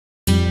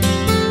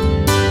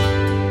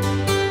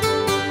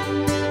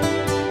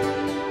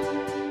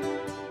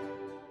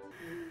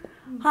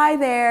Hi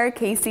there,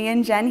 Casey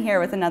and Jen here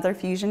with another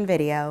Fusion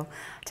video.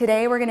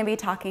 Today we're going to be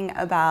talking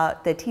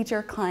about the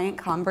teacher-client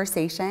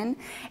conversation,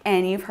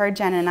 and you've heard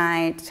Jen and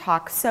I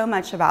talk so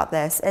much about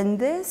this, and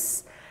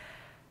this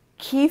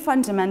key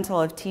fundamental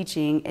of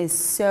teaching is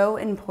so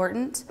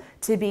important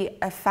to be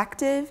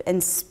effective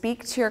and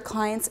speak to your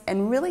clients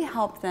and really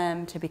help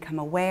them to become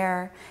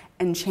aware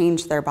and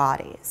change their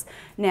bodies.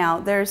 Now,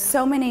 there's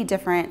so many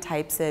different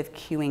types of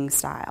cueing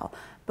style,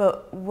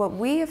 but what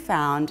we have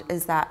found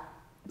is that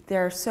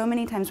there are so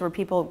many times where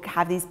people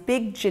have these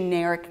big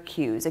generic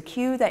cues, a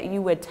cue that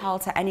you would tell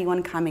to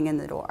anyone coming in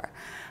the door.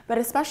 But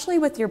especially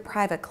with your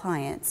private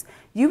clients,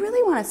 you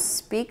really want to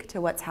speak to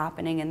what's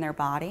happening in their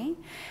body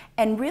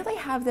and really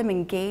have them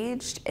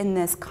engaged in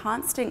this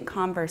constant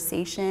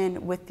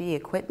conversation with the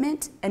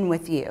equipment and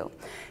with you.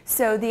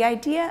 So the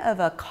idea of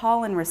a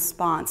call and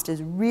response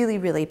is really,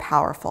 really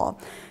powerful.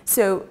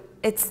 So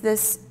it's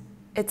this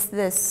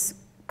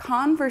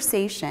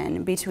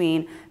conversation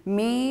between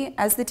me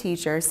as the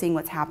teacher, seeing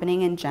what's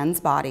happening in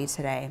Jen's body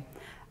today,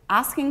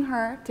 asking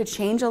her to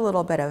change a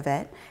little bit of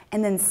it,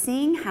 and then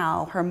seeing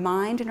how her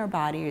mind and her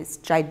body is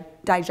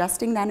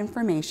digesting that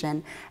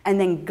information, and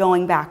then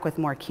going back with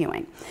more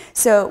cueing.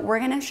 So we're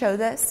going to show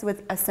this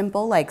with a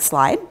simple leg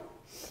slide.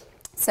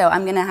 So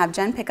I'm going to have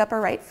Jen pick up her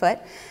right foot.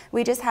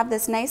 We just have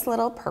this nice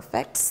little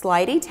perfect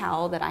slidey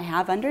towel that I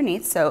have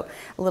underneath, so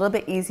a little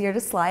bit easier to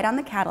slide on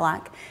the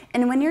Cadillac.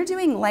 And when you're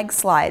doing leg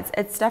slides,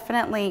 it's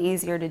definitely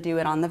easier to do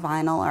it on the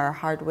vinyl or a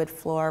hardwood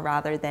floor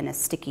rather than a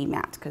sticky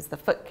mat, because the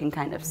foot can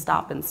kind of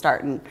stop and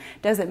start and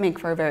doesn't make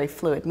for a very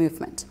fluid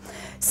movement.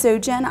 So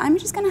Jen, I'm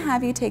just going to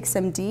have you take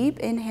some deep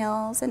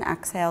inhales and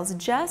exhales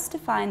just to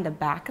find the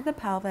back of the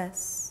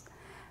pelvis,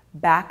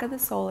 back of the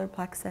solar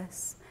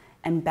plexus,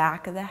 and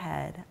back of the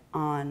head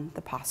on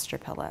the posture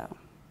pillow.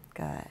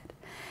 Good.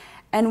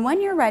 And when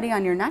you're ready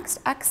on your next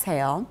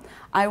exhale,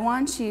 I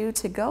want you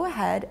to go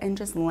ahead and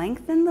just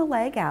lengthen the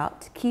leg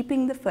out,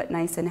 keeping the foot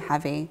nice and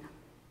heavy.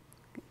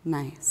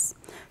 Nice.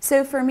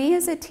 So for me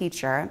as a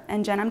teacher,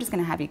 and Jen, I'm just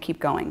going to have you keep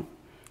going.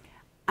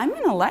 I'm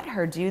going to let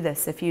her do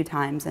this a few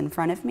times in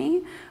front of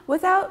me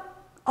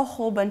without a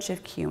whole bunch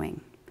of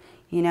cueing.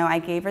 You know, I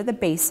gave her the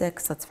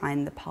basics. Let's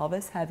find the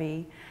pelvis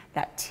heavy,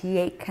 that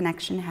T8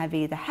 connection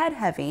heavy, the head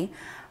heavy,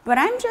 but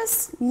I'm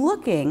just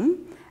looking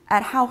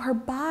at how her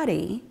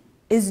body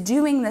is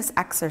doing this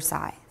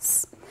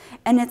exercise.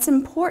 And it's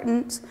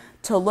important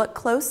to look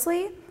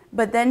closely,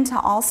 but then to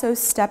also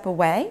step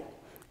away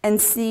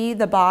and see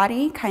the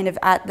body kind of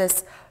at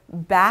this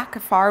back,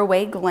 far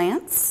away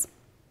glance.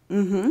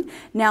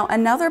 Now,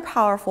 another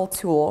powerful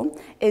tool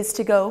is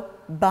to go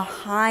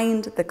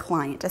behind the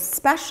client,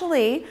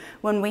 especially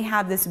when we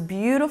have this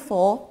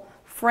beautiful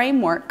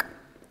framework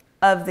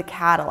of the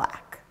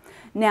Cadillac.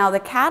 Now, the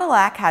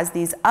Cadillac has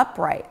these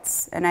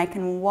uprights, and I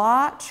can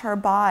watch her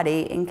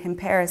body in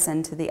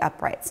comparison to the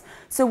uprights.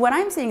 So what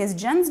I'm seeing is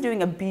Jen's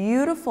doing a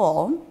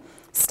beautiful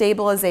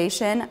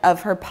stabilization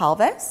of her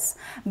pelvis,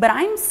 but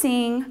I'm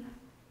seeing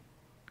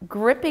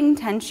gripping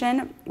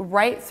tension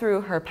right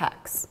through her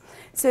pecs.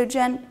 So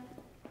Jen,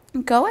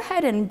 go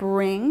ahead and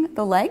bring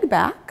the leg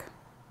back.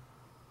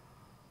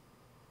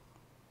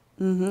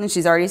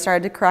 She's already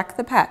started to correct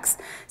the pecs.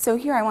 So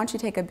here I want you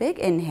to take a big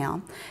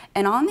inhale,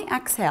 and on the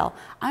exhale,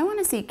 I want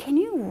to see, can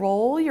you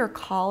roll your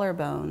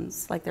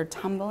collarbones like they're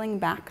tumbling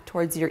back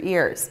towards your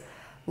ears?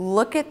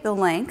 Look at the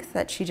length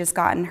that she just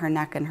got in her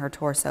neck and her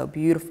torso.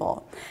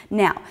 Beautiful.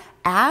 Now,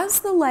 as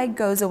the leg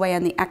goes away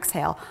on the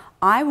exhale,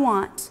 I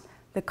want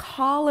the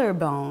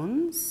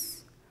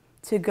collarbones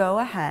to go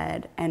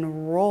ahead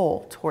and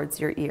roll towards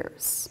your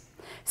ears.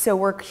 So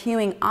we're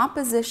cueing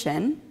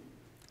opposition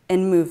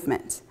and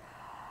movement.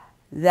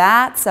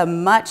 That's a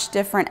much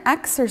different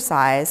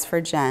exercise for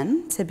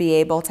Jen to be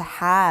able to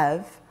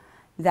have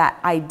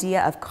that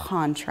idea of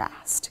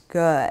contrast.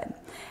 Good.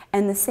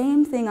 And the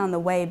same thing on the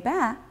way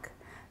back.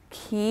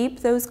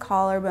 Keep those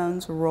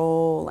collarbones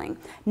rolling.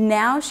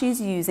 Now she's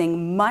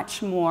using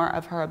much more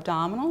of her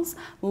abdominals,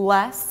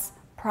 less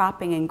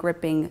propping and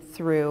gripping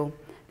through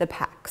the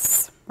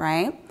pecs,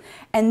 right?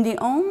 And the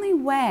only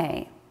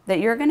way that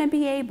you're going to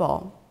be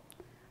able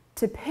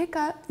to pick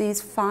up these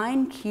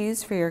fine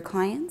cues for your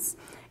clients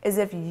is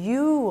if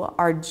you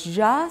are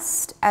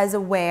just as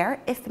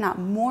aware, if not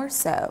more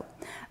so,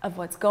 of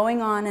what's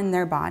going on in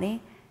their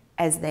body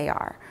as they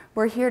are.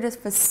 We're here to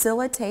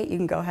facilitate, you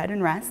can go ahead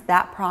and rest,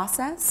 that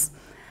process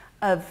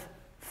of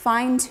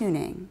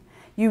fine-tuning.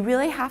 You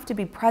really have to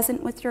be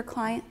present with your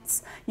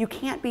clients. You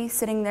can't be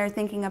sitting there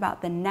thinking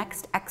about the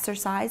next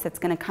exercise that's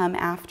going to come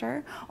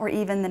after, or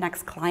even the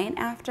next client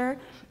after,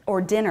 or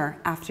dinner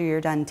after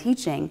you're done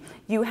teaching.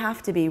 You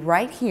have to be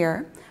right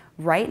here,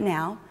 right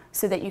now,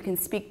 so that you can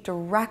speak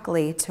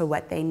directly to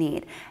what they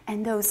need.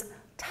 And those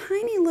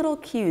tiny little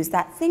cues,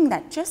 that thing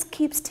that just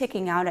keeps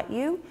ticking out at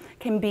you,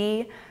 can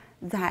be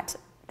that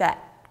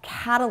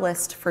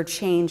catalyst for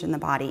change in the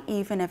body,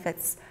 even if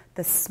it's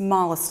the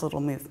smallest little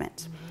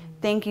movement.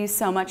 Thank you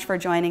so much for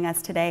joining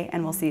us today,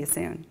 and we'll see you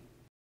soon.